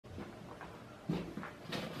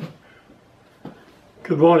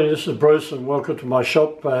Good morning, this is Bruce and welcome to my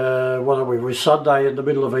shop. What are we? We're Sunday in the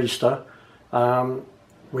middle of Easter.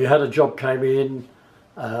 We had a job came in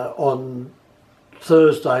on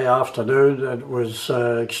Thursday afternoon and it was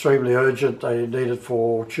extremely urgent. They needed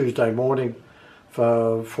for Tuesday morning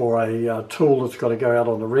for a tool that's got to go out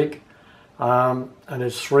on the rig. And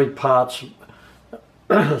it's three parts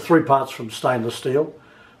from stainless steel.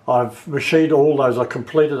 I've machined all those. I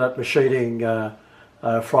completed that machining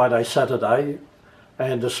Friday, Saturday.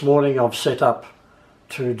 And this morning I've set up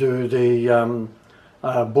to do the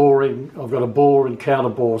boring. I've got a bore and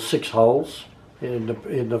counterbore 6 holes in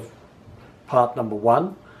the part number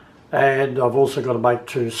 1, and I've also got to make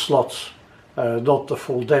 2 slots, not the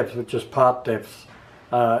full depth, but just part depth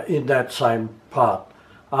in that same part.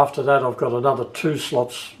 After that, I've got another 2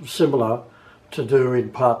 slots similar to do in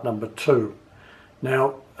part number 2.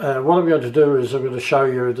 Now, what I'm going to do is I'm going to show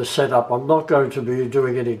you the setup. I'm not going to be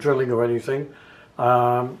doing any drilling or anything.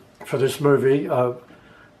 For this movie.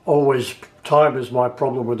 Always time is my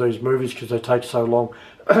problem with these movies because they take so long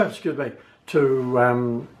excuse me,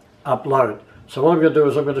 to upload. So what I'm going to do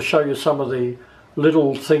is I'm going to show you some of the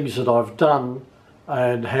little things that I've done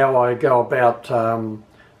and how I go about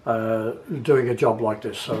doing a job like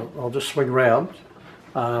this. So I'll just swing around,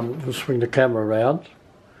 we'll swing the camera around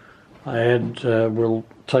and we'll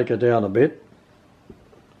take her down a bit.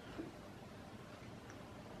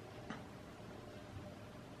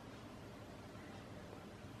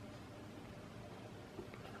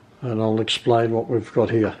 And I'll explain what we've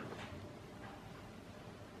got here.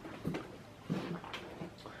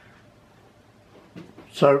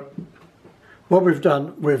 So what we've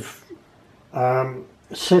done, we've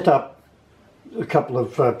set up a couple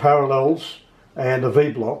of parallels and a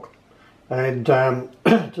V-block, and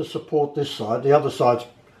to support this side. The other side's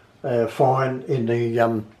fine in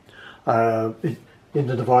the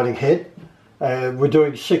dividing head. We're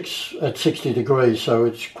doing 6 at 60 degrees, so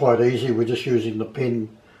it's quite easy. We're just using the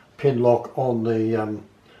pin lock on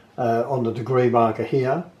the degree marker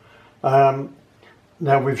here.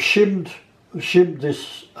 Now we've shimmed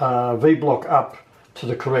this V-block up to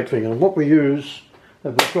the correct thing, and what we use,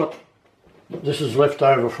 we've got, this is left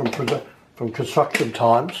over from construction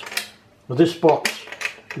times, with this box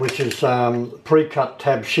which is pre-cut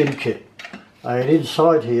tab shim kit, and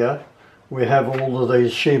inside here we have all of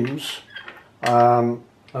these shims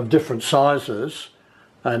of different sizes,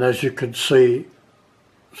 and as you can see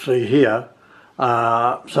here,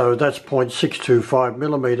 so that's 0.625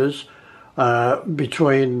 millimeters,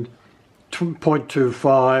 between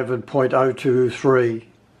 0.25 and 0.023,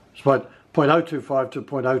 so 0.025 to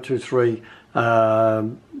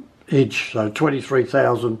 0.023 inch, so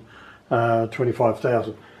 23,000,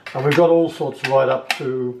 25,000. And we've got all sorts right up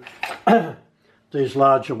to these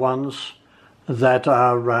larger ones that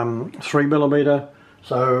are 3 millimeter,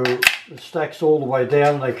 so it stacks all the way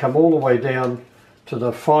down. They come all the way down to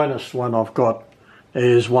the finest one I've got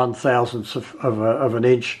is 1/1000th of an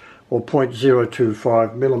inch, or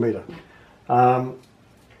 0.025 millimeter.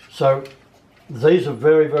 So these are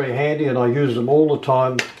very, very handy, and I use them all the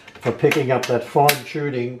time for picking up that fine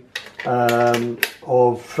tuning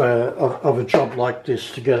of a job like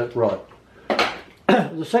this to get it right.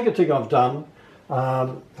 The second thing I've done,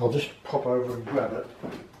 I'll just pop over and grab it.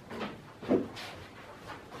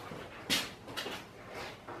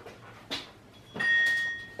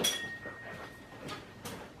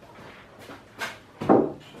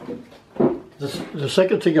 The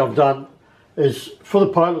second thing I've done is for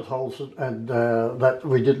the pilot holes, and that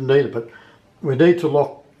we didn't need it, but we need to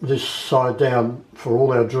lock this side down for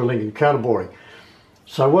all our drilling and counterboring.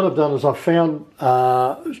 So what I've done is I've found,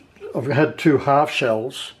 I've had 2 half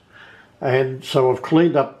shells, and so I've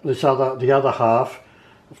cleaned up the other half.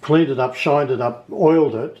 I've cleaned it up, shined it up,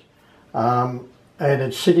 oiled it, and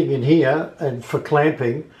it's sitting in here and for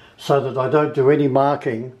clamping, so that I don't do any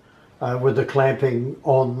marking with the clamping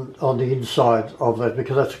on the inside of that,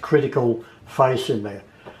 because that's a critical face in there.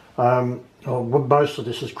 Well, most of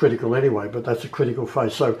this is critical anyway, but that's a critical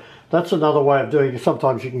face. So that's another way of doing it.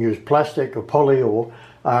 Sometimes you can use plastic or poly or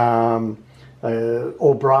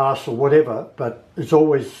brass or whatever, but it's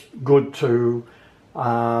always good to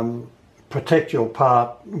protect your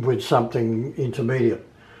part with something intermediate.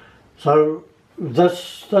 So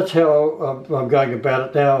that's how I'm going about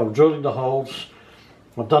it now. I'm drilling the holes.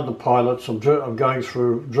 I've done the pilots. I'm going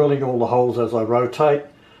through drilling all the holes as I rotate,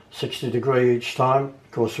 60 degree each time.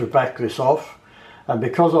 Of course, we back this off, and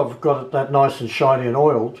because I've got it that nice and shiny and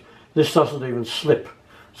oiled, this doesn't even slip.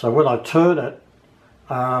 So when I turn it,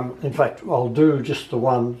 in fact, I'll do just the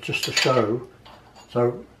one just to show.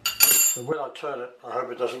 So when I turn it, I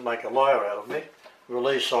hope it doesn't make a liar out of me.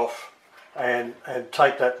 Release off and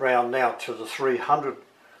take that round now to the 300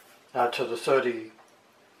 to the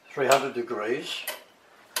 300 degrees.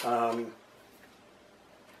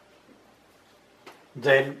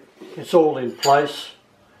 Then it's all in place,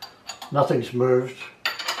 nothing's moved,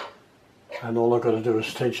 and all I've got to do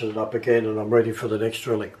is tension it up again and I'm ready for the next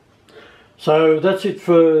drilling. So that's it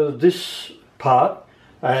for this part,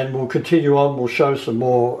 and we'll continue on, we'll show some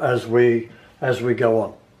more as we go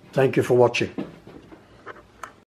on. Thank you for watching.